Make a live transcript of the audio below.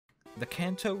The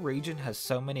Kanto region has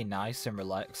so many nice and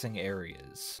relaxing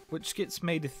areas, which gets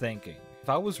me to thinking, if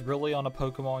I was really on a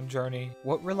Pokemon journey,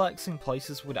 what relaxing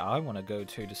places would I want to go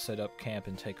to set up camp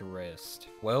and take a rest?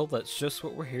 Well, that's just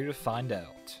what we're here to find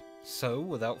out. So,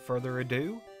 without further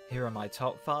ado, here are my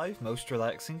top 5 most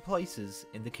relaxing places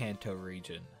in the Kanto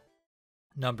region.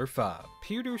 Number 5.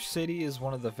 Pewter City is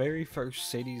one of the very first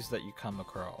cities that you come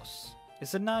across.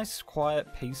 It's a nice, quiet,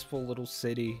 peaceful little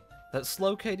city that's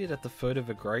located at the foot of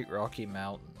a great rocky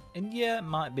mountain. And yeah, it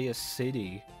might be a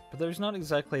city, but there's not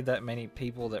exactly that many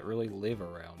people that really live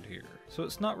around here, so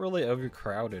it's not really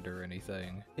overcrowded or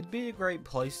anything. It'd be a great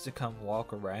place to come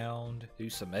walk around, do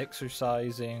some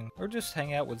exercising, or just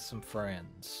hang out with some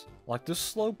friends. Like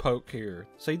this slowpoke here.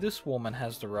 See, this woman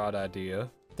has the right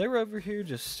idea. They're over here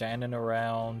just standing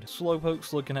around.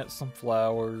 Slowpoke's looking at some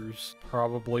flowers,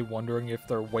 probably wondering if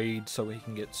they're weeds so he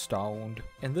can get stoned.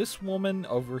 And this woman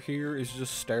over here is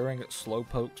just staring at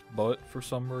Slowpoke's butt for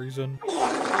some reason.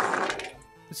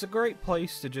 It's a great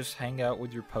place to just hang out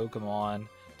with your Pokemon,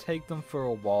 take them for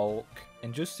a walk,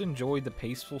 and just enjoy the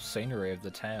peaceful scenery of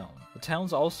the town. The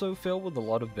town's also filled with a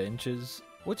lot of benches,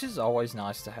 which is always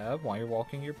nice to have while you're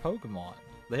walking your Pokemon.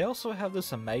 They also have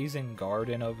this amazing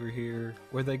garden over here,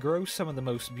 where they grow some of the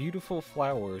most beautiful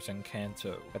flowers in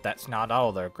Kanto. But that's not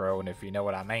all they're growing, if you know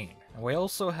what I mean. And we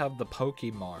also have the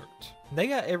Pokemart. They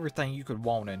got everything you could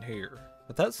want in here.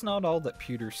 But that's not all that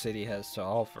Pewter City has to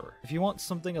offer. If you want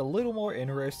something a little more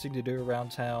interesting to do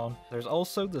around town, there's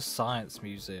also the Science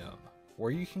Museum,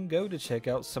 where you can go to check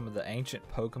out some of the ancient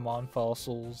Pokemon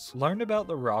fossils, learn about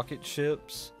the rocket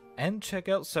ships, and check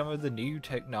out some of the new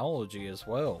technology as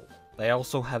well. They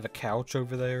also have a couch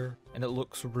over there, and it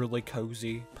looks really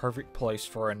cozy. Perfect place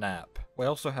for a nap. We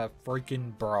also have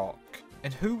freaking Brock.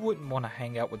 And who wouldn't want to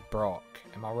hang out with Brock,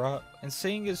 am I right? And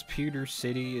seeing as Pewter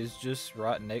City is just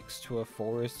right next to a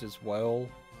forest as well,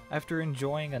 after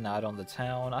enjoying a night on the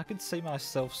town, I could see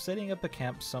myself setting up a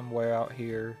camp somewhere out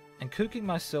here and cooking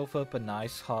myself up a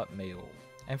nice hot meal.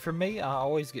 And for me, I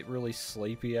always get really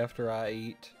sleepy after I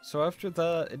eat, so after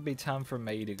that, it'd be time for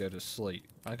me to go to sleep.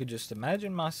 I could just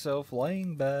imagine myself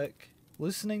laying back,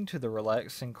 listening to the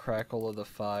relaxing crackle of the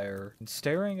fire, and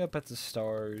staring up at the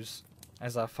stars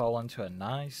as I fall into a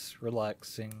nice,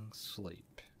 relaxing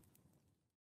sleep.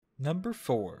 Number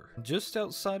 4. Just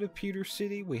outside of Pewter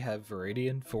City, we have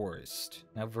Viridian Forest.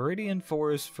 Now, Viridian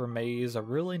Forest for me is a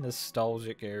really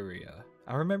nostalgic area.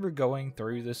 I remember going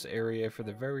through this area for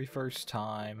the very first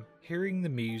time, hearing the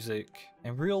music,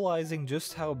 and realizing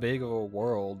just how big of a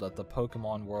world that the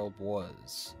Pokemon world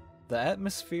was. The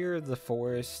atmosphere of the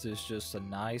forest is just a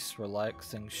nice,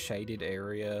 relaxing, shaded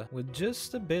area with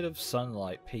just a bit of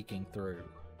sunlight peeking through.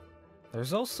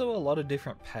 There's also a lot of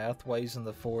different pathways in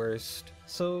the forest,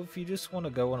 so if you just want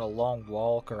to go on a long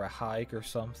walk or a hike or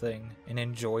something and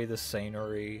enjoy the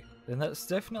scenery, then that's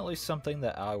definitely something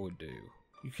that I would do.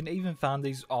 You can even find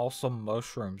these awesome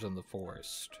mushrooms in the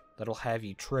forest that'll have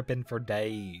you tripping for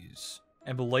days.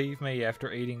 And believe me,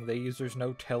 after eating these, there's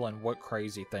no telling what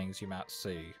crazy things you might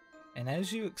see. And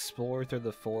as you explore through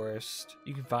the forest,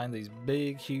 you can find these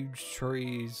big, huge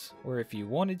trees, where if you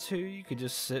wanted to, you could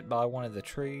just sit by one of the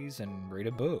trees and read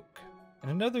a book.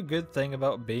 And another good thing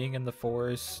about being in the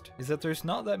forest is that there's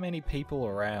not that many people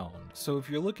around, so if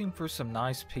you're looking for some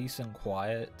nice peace and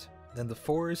quiet, then the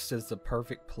forest is the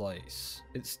perfect place.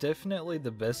 It's definitely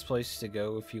the best place to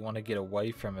go if you want to get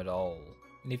away from it all.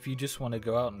 And if you just want to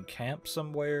go out and camp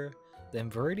somewhere, then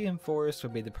Viridian Forest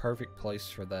would be the perfect place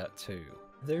for that too.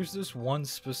 There's this one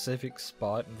specific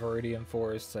spot in Viridian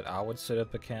Forest that I would set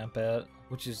up a camp at,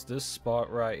 which is this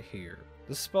spot right here.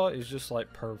 This spot is just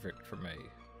like perfect for me.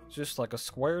 It's just like a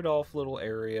squared off little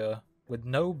area with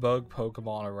no bug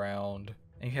Pokemon around,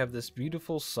 and you have this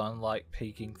beautiful sunlight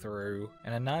peeking through,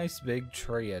 and a nice big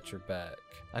tree at your back.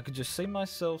 I could just see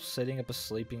myself setting up a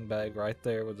sleeping bag right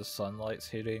there where the sunlight's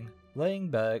hitting,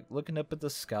 laying back, looking up at the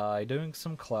sky, doing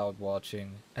some cloud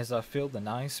watching, as I feel the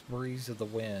nice breeze of the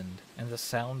wind and the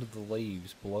sound of the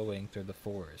leaves blowing through the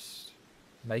forest,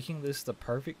 making this the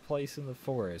perfect place in the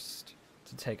forest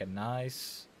to take a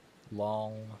nice,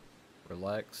 long,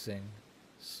 relaxing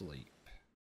sleep.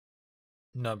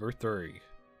 Number 3.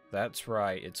 That's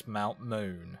right, it's Mount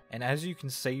Moon. And as you can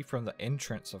see from the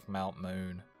entrance of Mount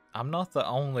Moon, I'm not the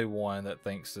only one that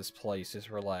thinks this place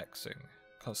is relaxing,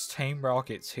 cause Team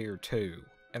Rocket's here too.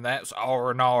 And that's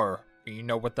R&R. You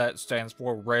know what that stands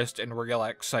for, rest and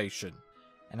relaxation.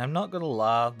 And I'm not gonna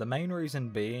lie, the main reason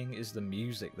being is the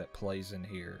music that plays in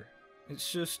here. It's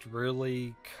just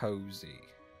really cozy.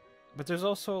 But there's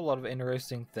also a lot of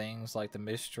interesting things like the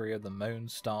mystery of the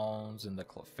Moonstones and the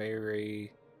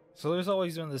Clefairy, So there's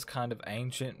always been this kind of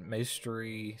ancient,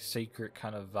 mystery, secret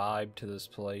kind of vibe to this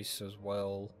place as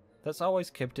well. That's always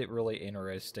kept it really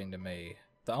interesting to me.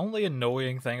 The only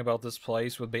annoying thing about this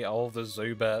place would be all of the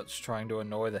Zubats trying to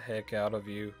annoy the heck out of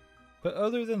you. But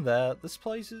other than that, this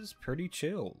place is pretty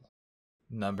chill.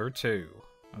 Number 2.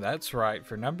 That's right,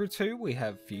 for number 2 we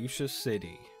have Fuchsia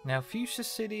City. Now Fuchsia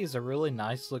City is a really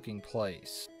nice looking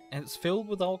place, and it's filled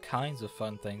with all kinds of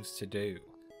fun things to do.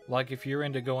 Like if you're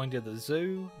into going to the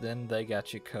zoo, then they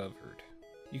got you covered.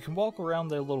 You can walk around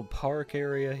their little park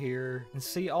area here and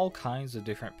see all kinds of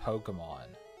different Pokemon.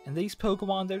 And these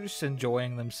Pokemon, they're just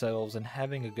enjoying themselves and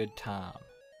having a good time.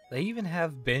 They even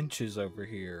have benches over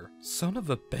here. Son of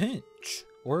a bench!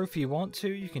 Or if you want to,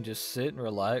 you can just sit and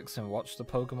relax and watch the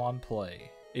Pokemon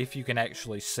play. If you can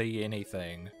actually see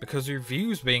anything, because your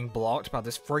view's being blocked by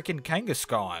this freaking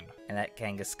Kangaskhan. And that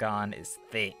Kangaskhan is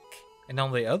thick. And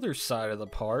on the other side of the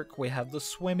park, we have the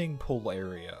swimming pool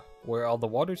area, where all the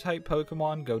water-type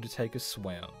Pokemon go to take a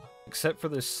swim. Except for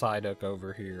this Psyduck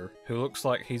over here, who looks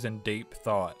like he's in deep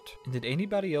thought. And did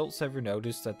anybody else ever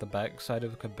notice that the backside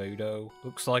of Kabuto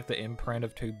looks like the imprint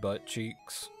of 2 butt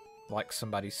cheeks? Like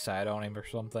somebody sat on him or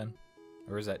something?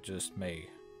 Or is that just me?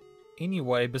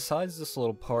 Anyway, besides this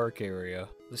little park area,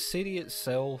 the city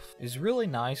itself is really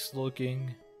nice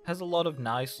looking, has a lot of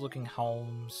nice looking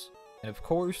homes, and of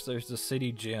course there's the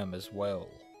city gym as well.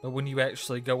 But when you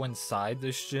actually go inside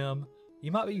this gym,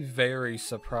 you might be very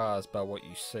surprised by what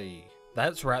you see.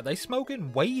 That's right, they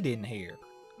smoking weed in here.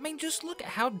 I mean, just look at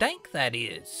how dank that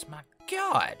is. My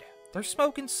god. They're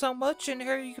smoking so much in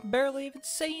here you can barely even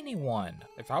see anyone.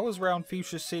 If I was around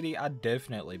Fuchsia City, I'd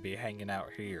definitely be hanging out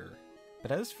here.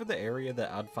 But as for the area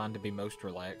that I'd find to be most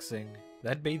relaxing,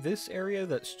 that'd be this area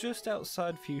that's just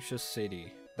outside Fuchsia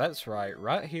City. That's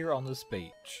right here on this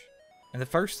beach. And the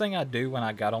first thing I do when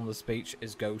I got on this beach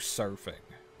is go surfing.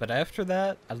 But after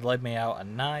that, I'd lay me out a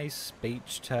nice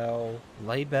beach towel,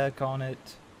 lay back on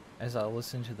it, as I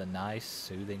listen to the nice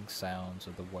soothing sounds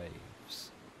of the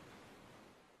waves.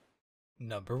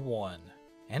 Number 1.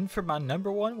 And for my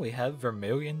number 1, we have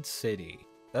Vermilion City.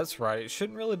 That's right, it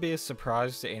shouldn't really be a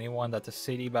surprise to anyone that the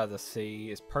city by the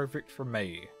sea is perfect for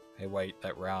me. Hey wait,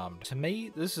 that rhymed. To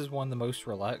me, this is one of the most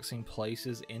relaxing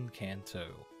places in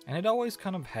Kanto, and it always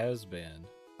kind of has been.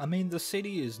 I mean, the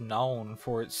city is known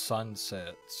for its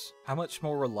sunsets. How much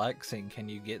more relaxing can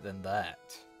you get than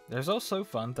that? There's also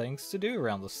fun things to do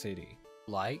around the city,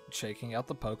 like checking out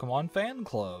the Pokemon fan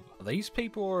club. These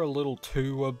people are a little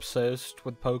too obsessed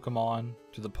with Pokemon,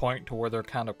 to the point to where they're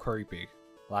kind of creepy.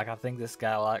 Like, I think this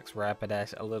guy likes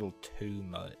Rapidash a little too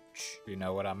much, you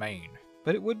know what I mean.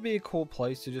 But it would be a cool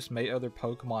place to just meet other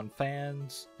Pokemon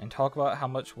fans, and talk about how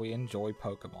much we enjoy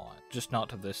Pokemon, just not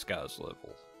to this guy's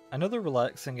level. Another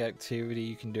relaxing activity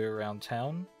you can do around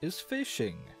town is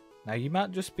fishing. Now you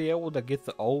might just be able to get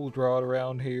the old rod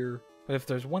around here, but if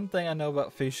there's one thing I know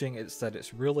about fishing, it's that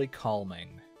it's really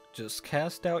calming. Just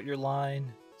cast out your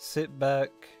line, sit back,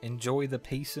 enjoy the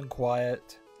peace and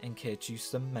quiet, and catch you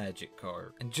some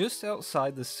Magikarp. And just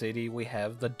outside the city we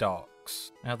have the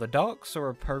docks. Now the docks are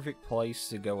a perfect place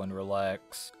to go and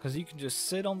relax, because you can just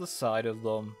sit on the side of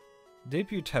them, dip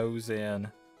your toes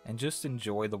in, and just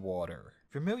enjoy the water.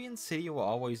 Vermilion City will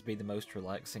always be the most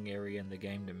relaxing area in the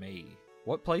game to me.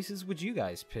 What places would you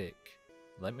guys pick?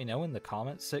 Let me know in the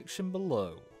comments section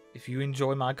below. If you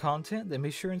enjoy my content, then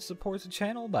be sure and support the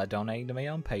channel by donating to me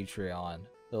on Patreon.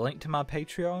 The link to my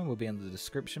Patreon will be in the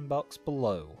description box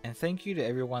below. And thank you to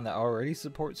everyone that already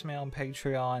supports me on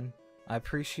Patreon. I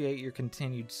appreciate your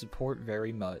continued support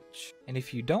very much. And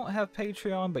if you don't have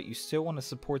Patreon but you still want to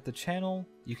support the channel,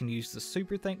 you can use the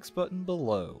super thanks button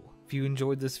below. If you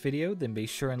enjoyed this video, then be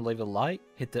sure and leave a like,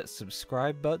 hit that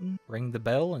subscribe button, ring the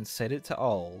bell, and set it to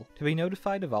all to be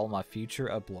notified of all my future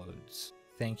uploads.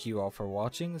 Thank you all for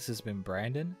watching. This has been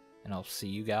Brandon, and I'll see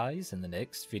you guys in the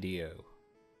next video.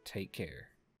 Take care.